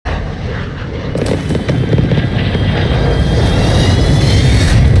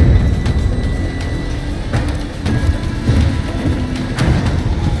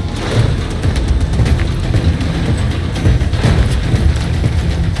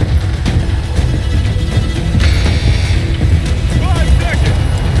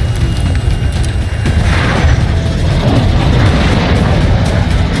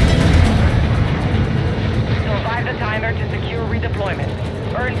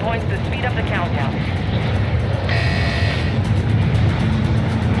points to speed up the countdown.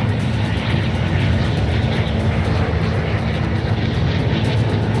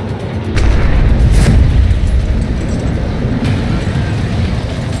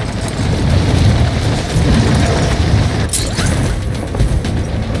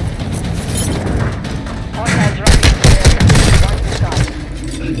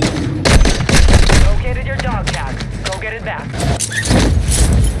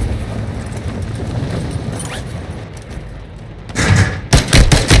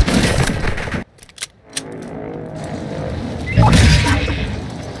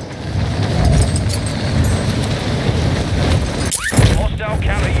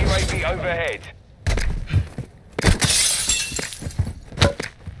 Overhead.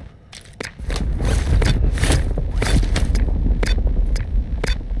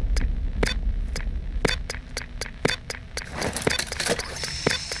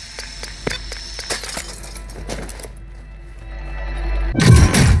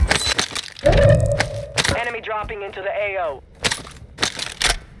 Enemy dropping into the AO.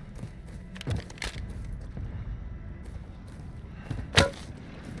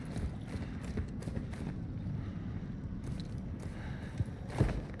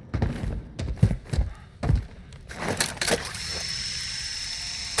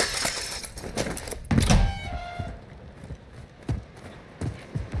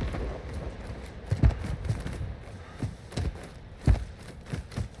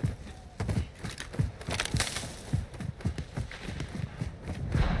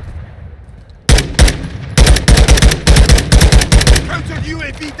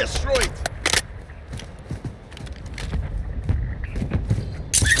 UAV destroyed!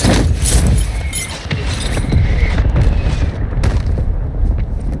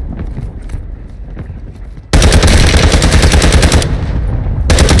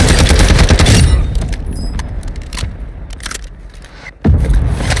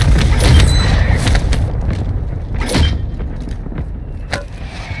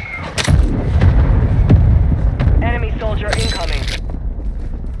 Enemy soldier incoming.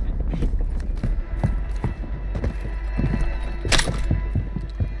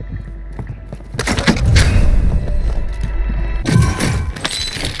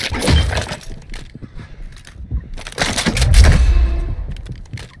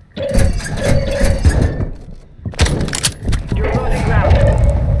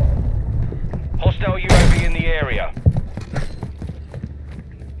 Hostile UAV in the area.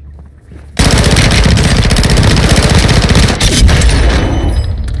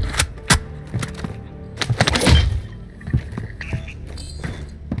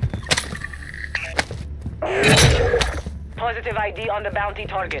 Positive ID on the bounty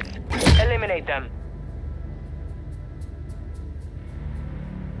targets. Eliminate them.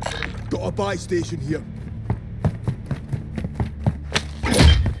 Got a buy station here.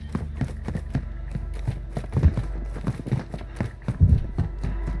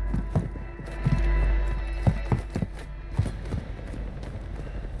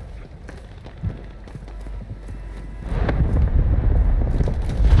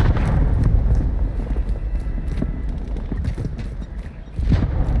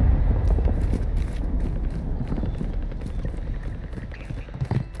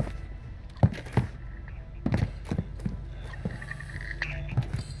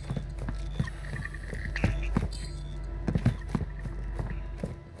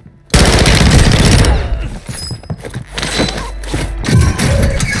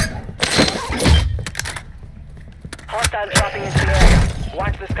 Hostiles dropping into the area.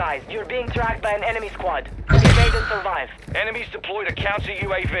 Watch the skies. You're being tracked by an enemy squad. Evade and survive. Enemies deployed a counter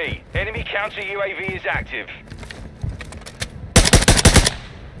UAV. Enemy counter UAV is active.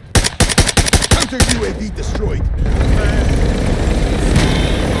 Counter UAV destroyed.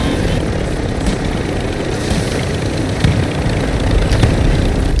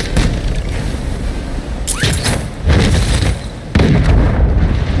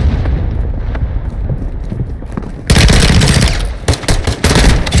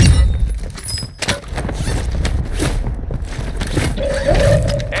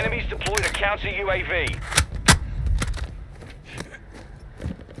 Enemies deployed a counter UAV.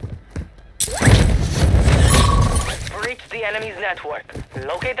 Breach the enemy's network.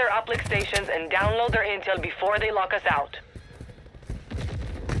 Locate their uplink stations and download their intel before they lock us out.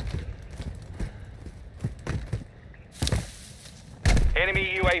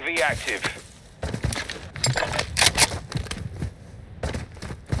 Enemy UAV active.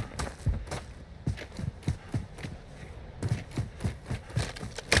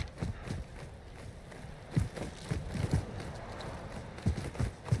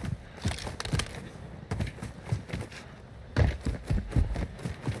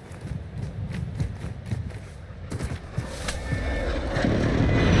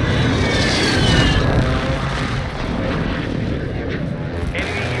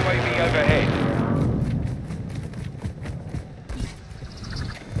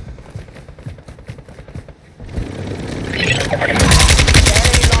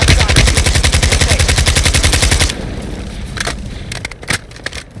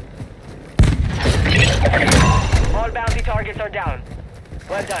 All bounty targets are down.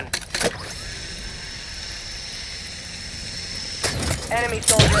 Well done. Enemy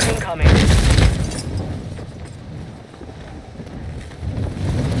soldier incoming.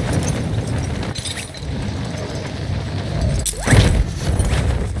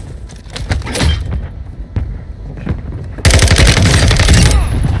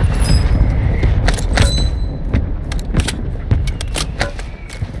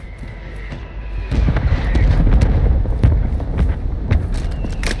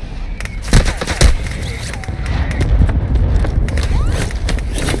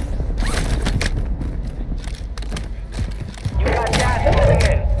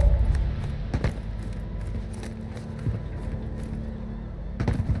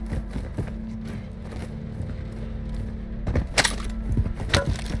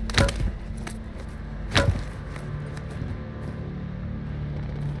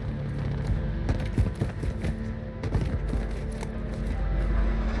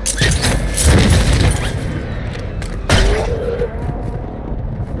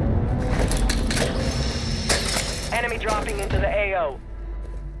 Enemy dropping into the AO.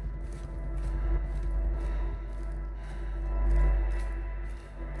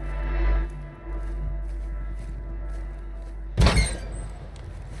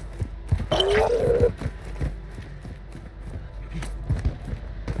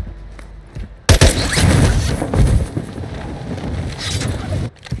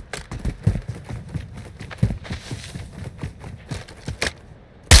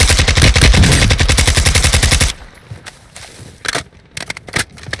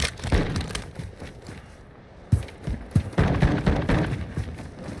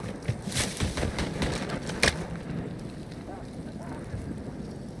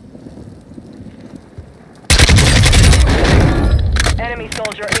 Enemy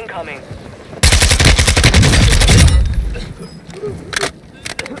soldier incoming.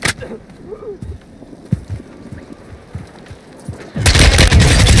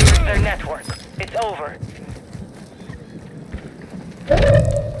 Their network. It's over.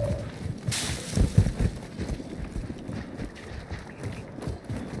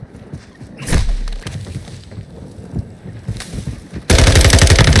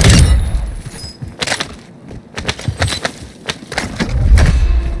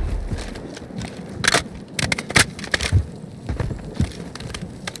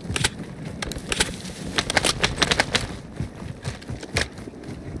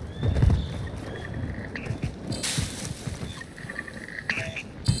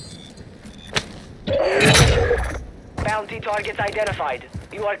 Bounty targets identified.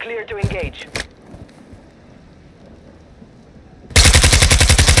 You are clear to engage.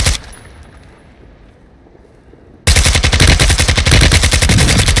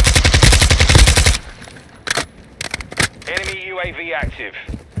 Enemy UAV active.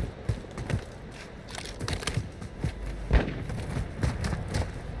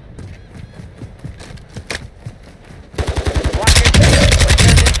 Watch your step.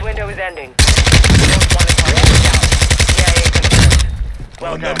 Resurgence window is ending. Don't want to target down. CIA confirmed.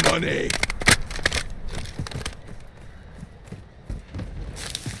 Well On done. the money.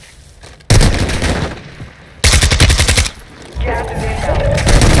 Gas is inbound.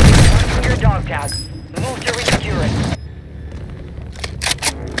 Marking your dog tag. Move to resecure it.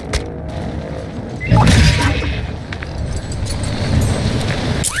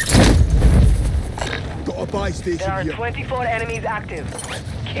 Got a buy There station are here. 24 enemies active.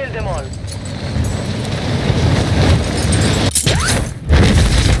 Kill them all.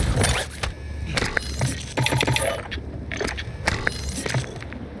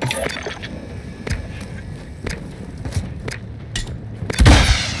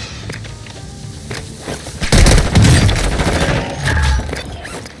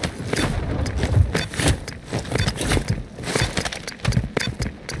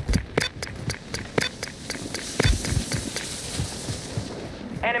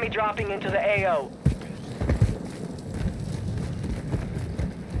 Enemy dropping into the AO.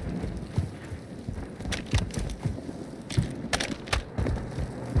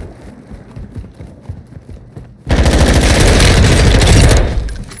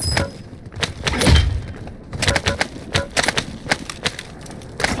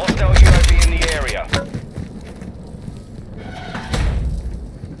 Hostile UAV in the area.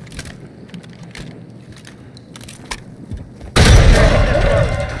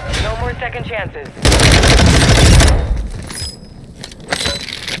 No more second chances.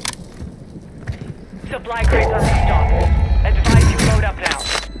 Supply crates are restocked. Advise you load up now.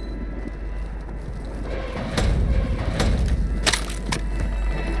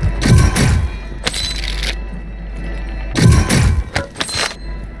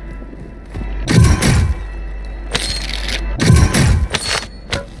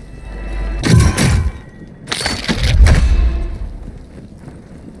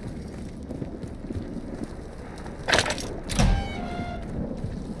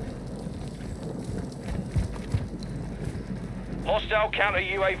 Hostile counter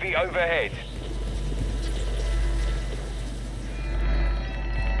UAV overhead.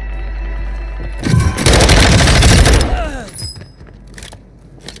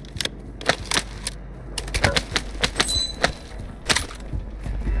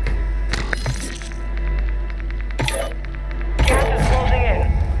 Gas is closing in.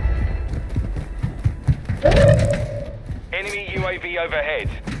 Enemy UAV overhead.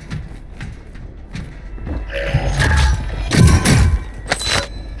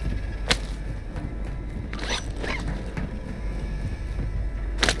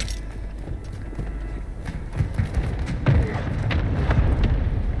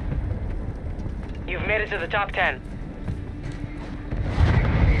 You've made it to the top 10.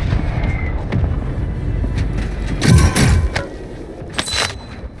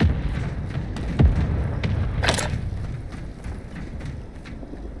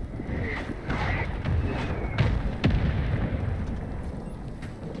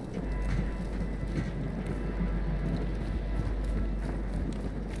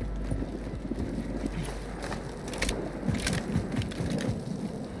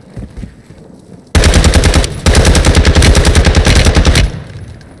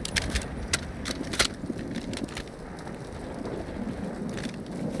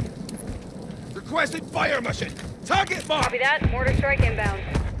 Requesting fire mission. Target mark. Copy that. Mortar strike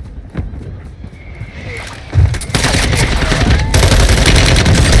inbound.